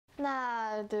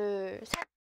하나, 둘, 셋.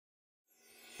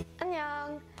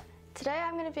 안녕. Today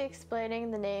I'm going to be explaining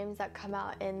the names that come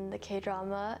out in the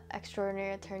Kdrama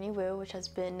Extraordinary Attorney Woo, which has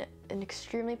been an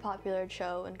extremely popular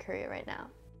show in Korea right now.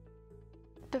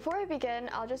 Before I begin,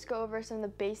 I'll just go over some of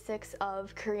the basics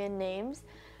of Korean names.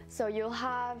 So you'll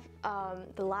have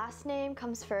the last name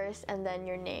comes first and then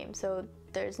your name. So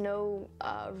there's no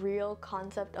real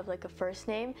concept of like a first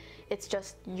name, it's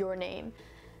just your name.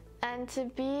 And to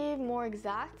be more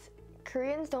exact,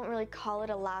 Koreans don't really call it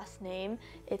a last name,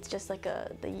 it's just like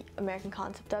the American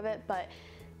concept of it, but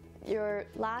your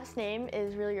last name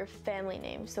is really your family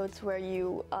name, so it's where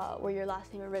your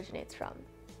last name originates from.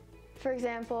 For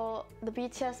example, the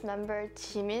BTS member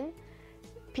Jimin,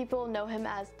 people know him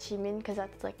as Jimin because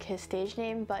that's like his stage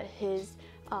name, but his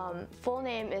full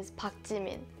name is Park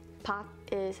Jimin. Park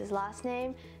is his last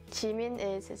name, Jimin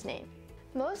is his name.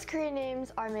 Most Korean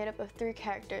names are made up of 3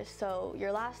 characters, so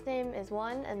your last name is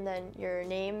 1 and then your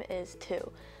name is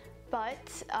 2.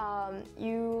 But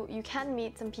you can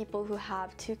meet some people who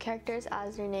have 2 characters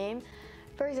as their name.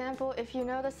 For example, if you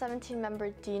know the 17 member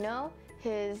Dino,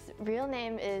 his real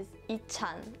name is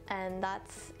Lee-chan, and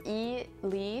that's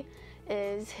Lee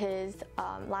is his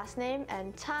last name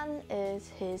and Chan is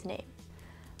his name.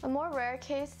 A more rare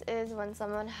case is when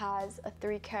someone has a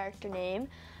 3-character name.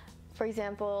 For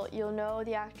example, you'll know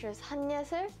the actress Han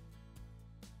Ye-seul.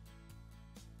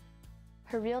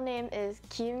 Her real name is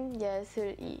Kim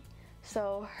Ye-seul-lee,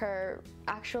 so her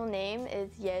actual name is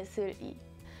Ye-seul-lee.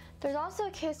 There's also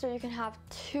a case where you can have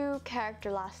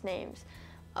 2-character last names.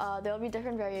 There'll be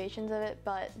different variations of it,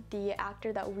 but the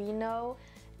actor that we know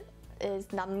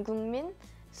is Nam Gung-min.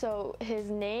 So his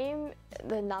name,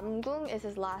 the Namgung is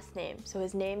his last name, so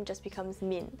his name just becomes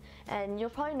Min. And you'll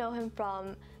probably know him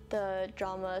from the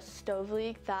drama Stove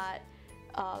League that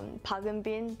Park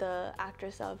Eun-bin, the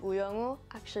actress of Woo Young-woo,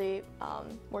 actually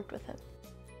worked with him.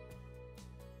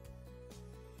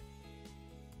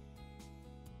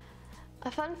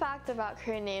 A fun fact about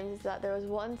Korean names is that there was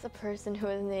once a person who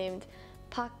was named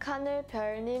박하늘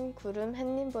별님 구름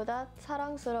햇님보다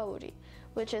사랑스러우리,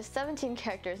 which is 17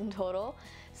 characters in total.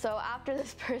 So after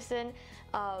this person,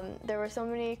 there were so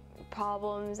many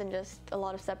problems and just a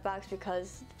lot of setbacks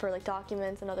because for like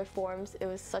documents and other forms, it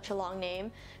was such a long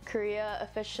name. Korea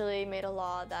officially made a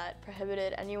law that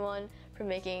prohibited anyone from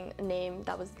making a name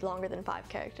that was longer than 5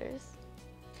 characters.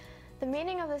 The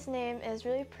meaning of this name is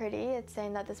really pretty. It's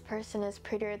saying that this person is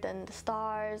prettier than the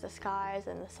stars, the skies,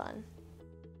 and the sun.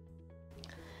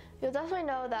 You'll definitely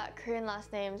know that Korean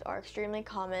last names are extremely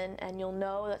common, and you'll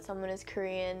know that someone is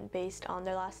Korean based on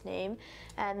their last name.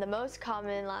 And the most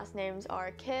common last names are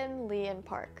Kim, Lee, and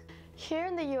Park. Here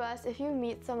in the US, if you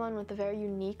meet someone with a very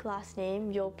unique last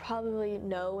name, you'll probably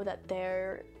know that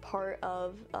they're part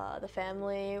of the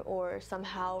family or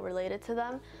somehow related to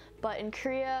them. But in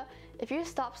Korea, if you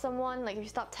stop someone, like if you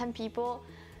stop 10 people,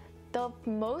 they'll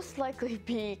most likely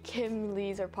be Kim,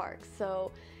 Lee's, or Park's.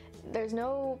 So there's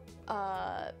no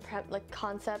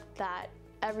concept that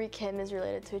every Kim is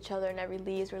related to each other and every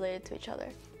Lee is related to each other.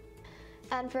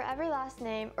 And for every last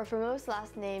name, or for most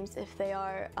last names, if they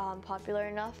are popular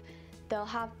enough, they'll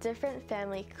have different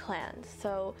family clans.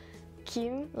 So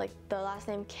Kim, like the last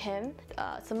name Kim,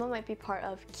 someone might be part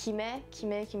of Kimhae,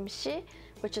 Kimshi,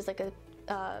 which is like a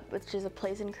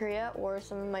place in Korea, or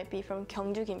someone might be from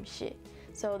Gyeongju Kimshi.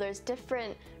 So there's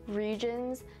different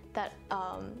regions that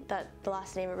the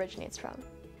last name originates from.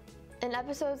 In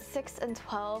episodes 6 and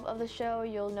 12 of the show,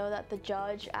 you'll know that the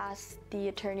judge asks the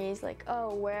attorneys like,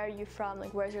 oh, where are you from?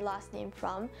 Like, where's your last name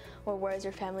from? Or where's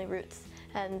your family roots?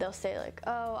 And they'll say like,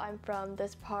 oh, I'm from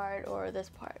this part or this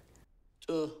part.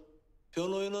 저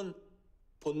변호인은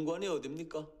본관이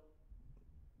어딥니까?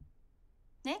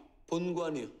 네?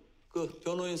 본관이요. 그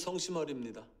변호인 성씨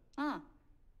말입니다.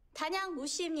 단양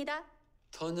우씨입니다.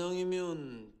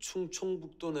 단양이면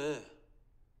충청북도네.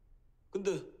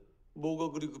 근데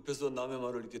뭐가 그리 급해서 남의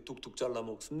말을 이렇게 뚝뚝 잘라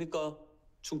먹습니까?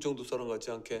 충청도 사람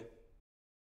같지 않게.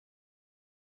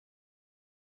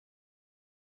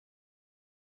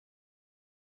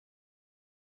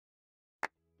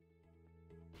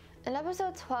 In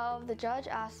episode 12, the judge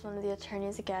asks one of the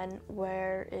attorneys again,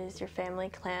 where is your family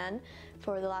clan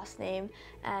for the last name?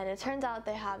 And it turns out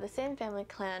they have the same family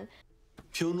clan.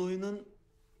 변호인은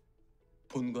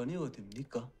본관이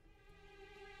어딥니까?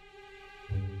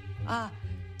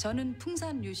 저는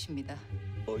풍산 유씨입니다.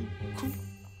 어이쿠.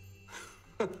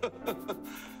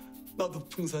 나도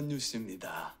풍산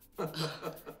유씨입니다.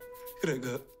 그래,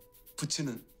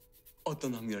 부친은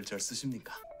어떤 학렬 잘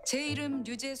쓰십니까? 제 이름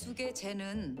류재숙의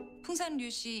재는 풍산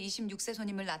류씨 26세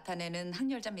손님을 나타내는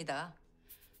학렬자입니다.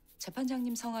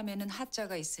 재판장님 성함에는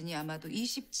하자가 있으니 아마도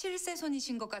 27세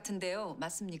손이신 것 같은데요.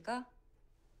 맞습니까?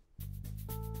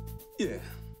 예,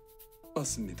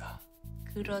 맞습니다.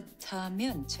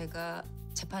 그렇다면 제가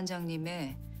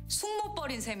재판장님의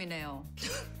숙모뻘인 셈이네요.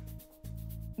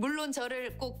 물론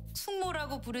저를 꼭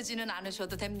숙모라고 부르지는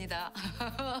않으셔도 됩니다.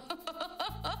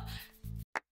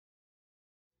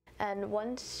 And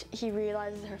once he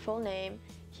realizes her full name,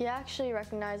 he actually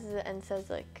recognizes it and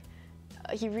says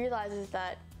he realizes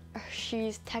that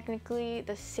she's technically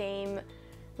the same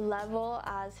level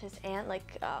as his aunt.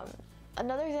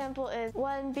 Another example is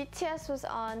when BTS was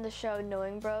on the show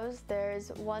Knowing Bros,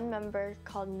 there's one member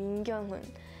called Min Kyung-hoon,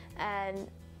 and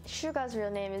Suga's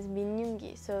real name is Min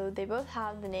Yoon-gi, so they both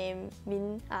have the name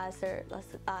Min as their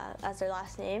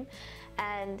last name.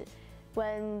 And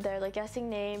when they're guessing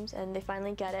names and they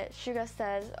finally get it, Suga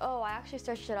says, "Oh, I actually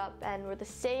searched it up, and we're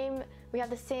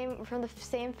from the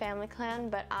same family clan,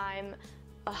 but I'm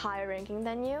a higher ranking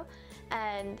than you."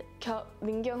 And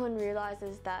Min Kyung-hoon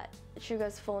realizes that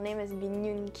Suga's full name is Min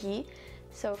Yoon-gi,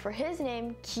 so for his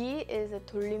name, Gi is a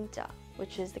돌림자,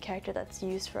 which is the character that's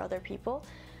used for other people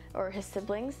or his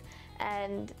siblings.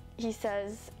 And he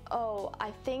says, "Oh,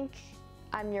 I think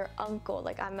I'm your uncle,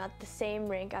 I'm at the same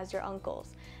rank as your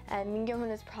uncles." And Min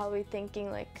Kyung-hoon is probably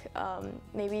thinking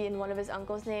maybe in one of his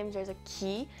uncle's names there's a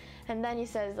Ki, and then he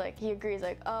says he agrees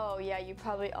 "Oh yeah, you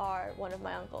probably are one of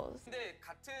my uncles." 근데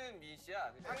같은 민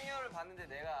씨야. 학년을 봤는데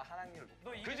내가 한 학년을 못.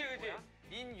 너 그지.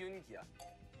 민윤기야.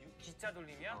 기자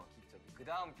돌림이야? 기자.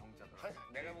 그다음 경자 돌림.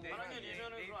 내가 보기엔 한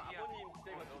학년이면은 그럼 아버님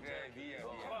때가 너무 위에.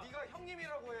 그럼 네가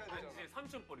형님이라고 해야 되잖아. 아니지,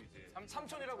 삼촌뻘이지.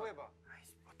 삼촌이라고 해봐.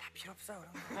 아이씨, 다 필요 없어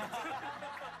그런 거.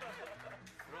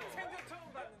 생전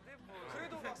처음 봤는데 뭐.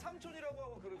 그래도 막 삼촌이라고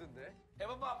하고 그러던데.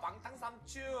 해봐봐, 방탕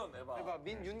삼촌 해봐. 해봐,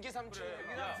 민윤기 삼촌. 그래,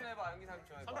 윤기 삼촌 해봐, 윤기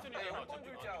삼촌 해봐. 삼촌이 영권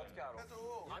줄지 어떻게 알아?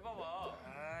 해봐봐.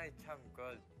 아이 참,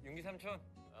 윤기 삼촌.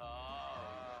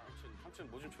 삼촌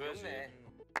뭐 좀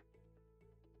줘야지.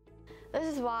 This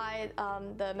is why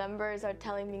the members are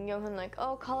telling Min Kyung-hoon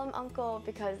 "Oh, call him uncle,"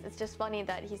 because it's just funny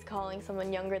that he's calling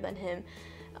someone younger than him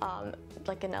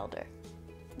like an elder.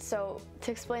 So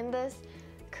to explain this,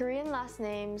 Korean last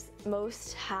names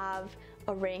most have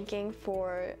a ranking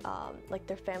for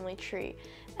their family tree,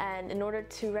 and in order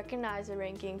to recognize the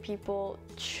ranking, people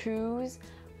choose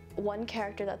one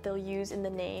character that they'll use in the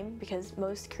name, because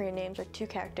most Korean names are 2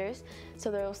 characters. So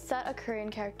they'll set a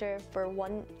Korean character for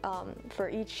for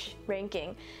each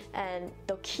ranking, and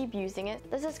they'll keep using it.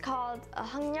 This is called a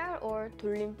학렬 or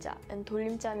돌림자, and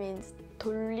돌림자 means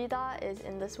돌리다 is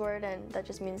in this word, and that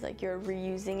just means you're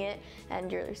reusing it and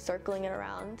you're circling it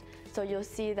around. So you'll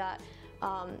see that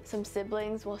some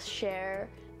siblings will share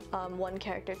one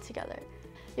character together.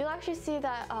 You'll actually see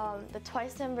that the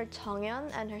twice member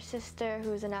Jeongyeon and her sister,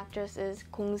 who's an actress, is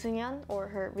Kong Seung-yeon, or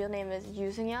her real name is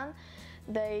Yoo Seung-yeon.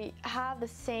 They have the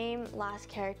same last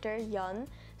character, Yeon,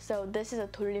 so this is a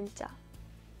돌림자.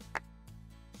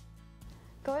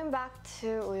 Going back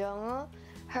to Woo Young-woo,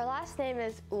 her last name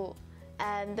is Woo,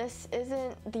 and this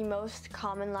isn't the most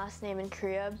common last name in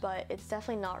Korea, but it's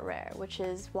definitely not rare, which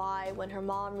is why when her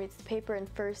mom reads the paper and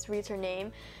first reads her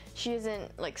name, she isn't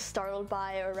startled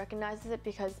by it or recognizes it,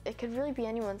 because it could really be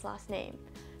anyone's last name.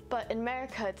 But in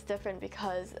America it's different,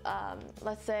 because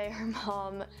let's say her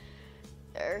mom,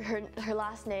 or her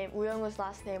last name, Woo Young-woo's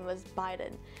last name was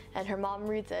Biden, and her mom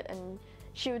reads it and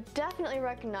she would definitely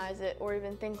recognize it, or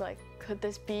even think could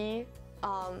this be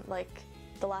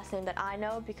the last name that I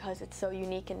know, because it's so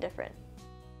unique and different.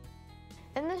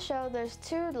 In the show there's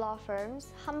 2 law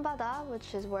firms, 한바다,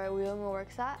 which is where Woo Young-woo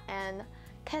works at, and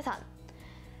태산.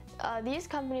 These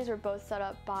companies were both set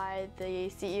up by the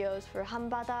CEOs. For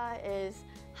한바다 is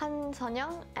Han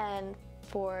Sun-young, and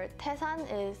for 태산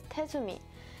is 태수미.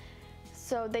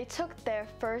 So they took their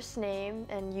first name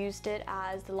and used it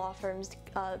as the law firm's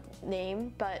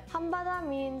name, but 한바다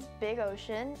means big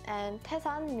ocean and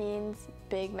태산 means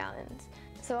big mountains.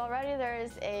 So already there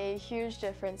is a huge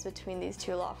difference between these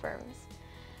 2 law firms.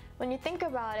 When you think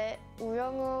about it, Woo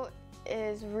Young-woo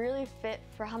is really fit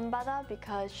for 한바다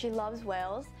because she loves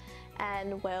whales,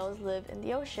 and whales live in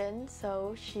the ocean,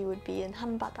 so she would be in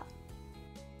한바다.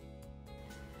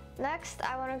 Next,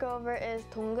 I want to go over is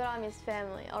동그라미's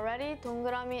family. Already,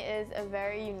 동그라미 is a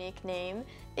very unique name.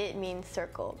 It means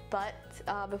circle. But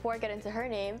before I get into her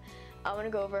name, I want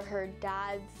to go over her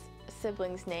dad's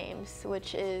siblings' names,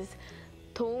 which is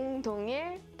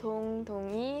동동일,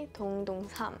 동동이,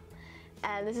 동동삼.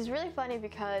 And this is really funny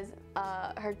because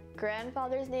her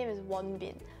grandfather's name is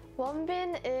Wonbin.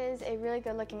 Wonbin is a really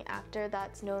good-looking actor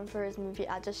that's known for his movie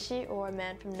아저씨 or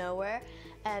Man from Nowhere.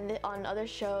 And on other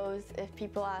shows, if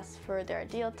people ask for their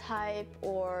ideal type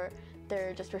or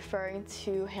they're just referring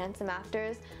to handsome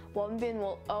actors, Wonbin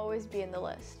will always be in the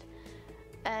list.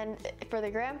 And for the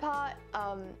grandpa,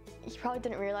 he probably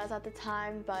didn't realize at the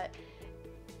time, but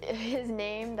his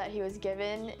name that he was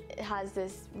given has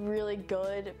this really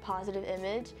good, positive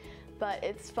image. But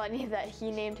it's funny that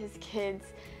he named his kids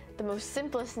the most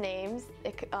simplest names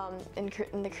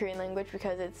in the Korean language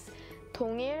because it's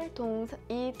동일,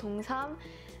 동이, 동삼.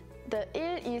 The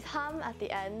 1, 2, 3 at the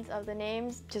ends of the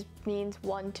names just means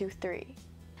 1, 2, 3.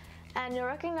 And you'll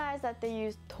recognize that they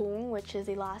use 동, which is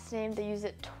the last name. They use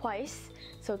it twice,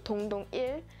 so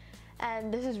동동일.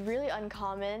 And this is really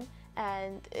uncommon,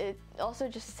 and it also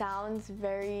just sounds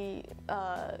very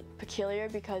peculiar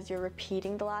because you're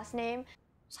repeating the last name.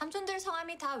 삼촌들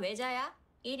성함이 다 외자야.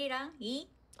 1이랑 2.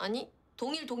 아니,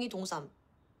 동일, 동이, 동삼.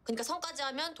 그러니까 성까지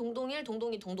하면 동동일,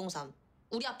 동동이, 동동삼.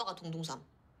 우리 아빠가 동동삼.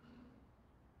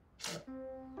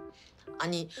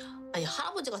 아니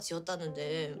할아버지가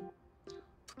지었다는데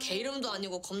걔 이름도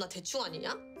아니고 겁나 대충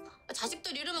아니냐?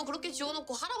 자식들 이름은 그렇게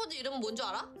지어놓고 할아버지 이름은 뭔지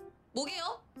알아?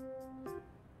 뭐게요?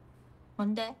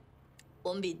 뭔데?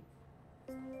 원빈.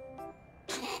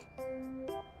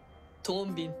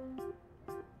 동원빈.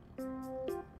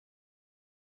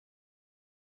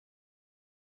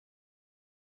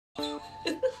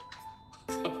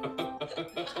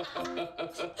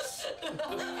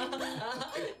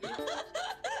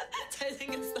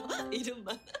 잘생겼어.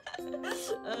 이름만.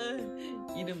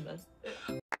 이름만.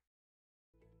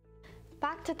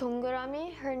 Back to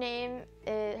동그라미, her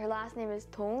last name is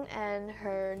Dong and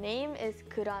her name is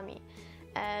Kdrama.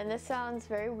 And this sounds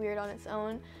very weird on its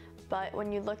own, but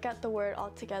when you look at the word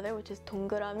altogether, which is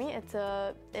동그라미,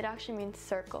 it actually means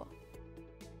circle.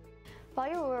 While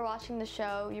you were watching the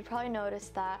show, you probably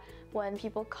noticed that when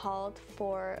people called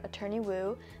for Attorney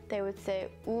Woo, they would say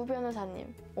우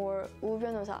변호사님 or 우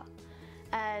변호사.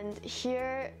 And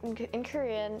here in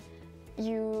Korean,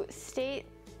 you state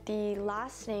the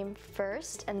last name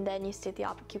first and then you state the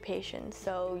occupation.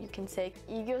 So you can say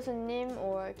이 교수님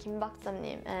or 김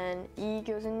박사님, and 이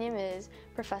교수님 is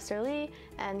Professor Lee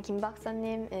and 김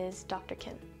박사님 is Dr.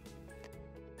 Kim.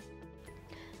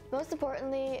 Most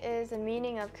importantly is the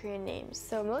meaning of Korean names.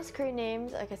 So most Korean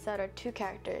names, like I said, are 2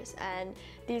 characters, and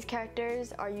these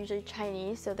characters are usually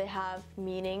Chinese, so they have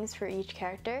meanings for each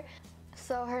character.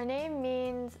 So her name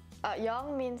means,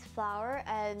 Young means flower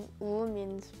and Woo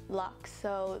means luck.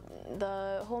 So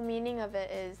the whole meaning of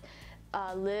it is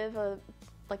live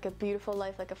like a beautiful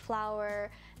life like a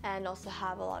flower and also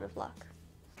have a lot of luck.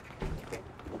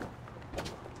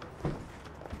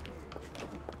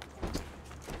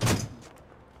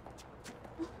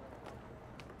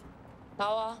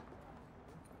 나와.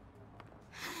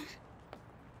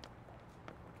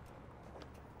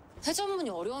 회전문이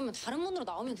어려우면 다른 문으로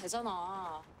나오면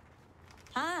되잖아.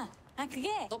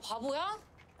 그게? 너 바보야?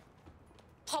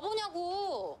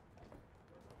 바보냐고.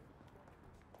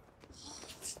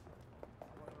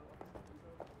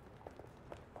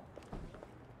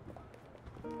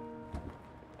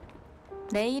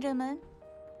 내 이름은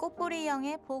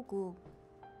꽃보리형의 복우,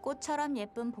 꽃처럼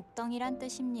예쁜 복덩이란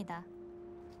뜻입니다.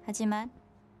 하지만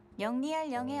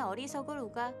영리할 영의 어리석을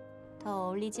우가 더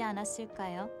어울리지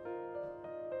않았을까요?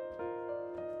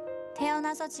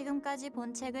 태어나서 지금까지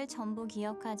본 책을 전부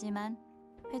기억하지만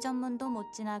회전문도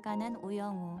못 지나가는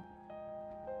우영우.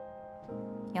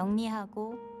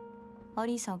 영리하고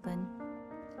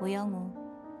어리석은 우영우.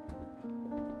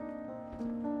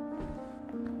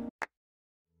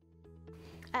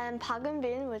 And Park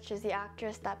Eun-bin, which is the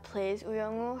actress that plays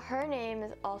Woo-young-woo, her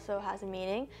name also has a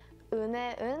meaning.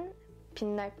 은혜은,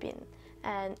 빛날빈.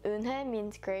 And 은혜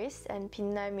means grace and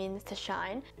빛날 means to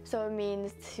shine. So it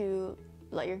means to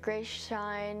let your grace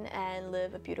shine and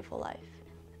live a beautiful life.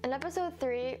 In episode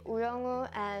 3, Woo-young-woo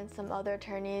and some other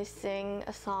attorneys sing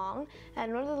a song,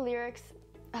 and one of the lyrics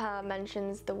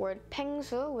mentions the word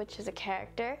팽수, which is a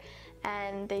character,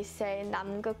 and they say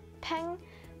남극 팽,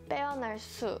 빼어날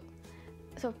수.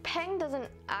 So peng doesn't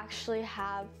actually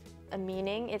have a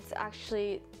meaning. It's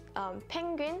actually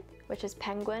penguin, which is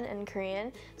penguin in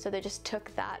Korean. So they just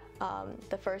took that,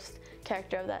 the first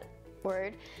character of that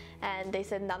word, and they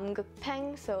said 남극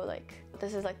팽, so like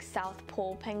this is like South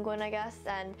Pole penguin, I guess.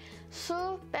 And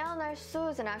수, 빼어날 수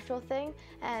is an actual thing,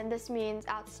 and this means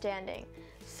outstanding.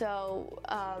 So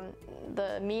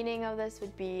the meaning of this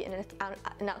would be an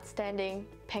outstanding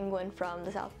penguin from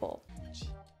the South Pole.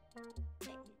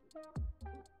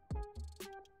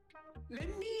 Let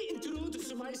me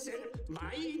introduce myself.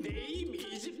 My name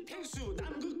is 펭수.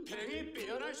 남극 팽에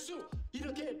빼어날 수.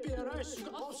 이렇게 빼어날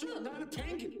수가 없어. 나는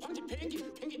펭귄, 황제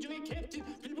펭귄, 펭귄 중에 캡틴.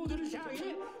 빌보드를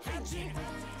향해 한지.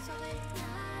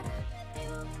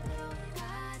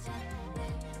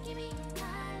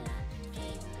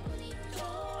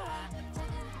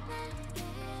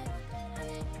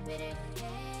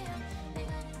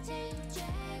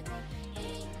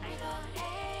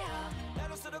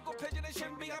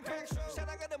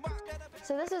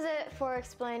 this is it for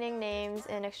explaining names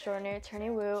in Extraordinary Attorney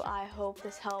Woo. I hope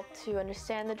this helped to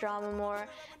understand the drama more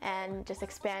and just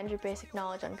expand your basic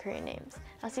knowledge on Korean names.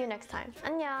 I'll see you next time.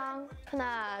 안녕.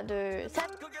 하나, 둘, 셋.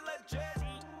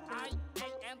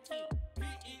 JTBC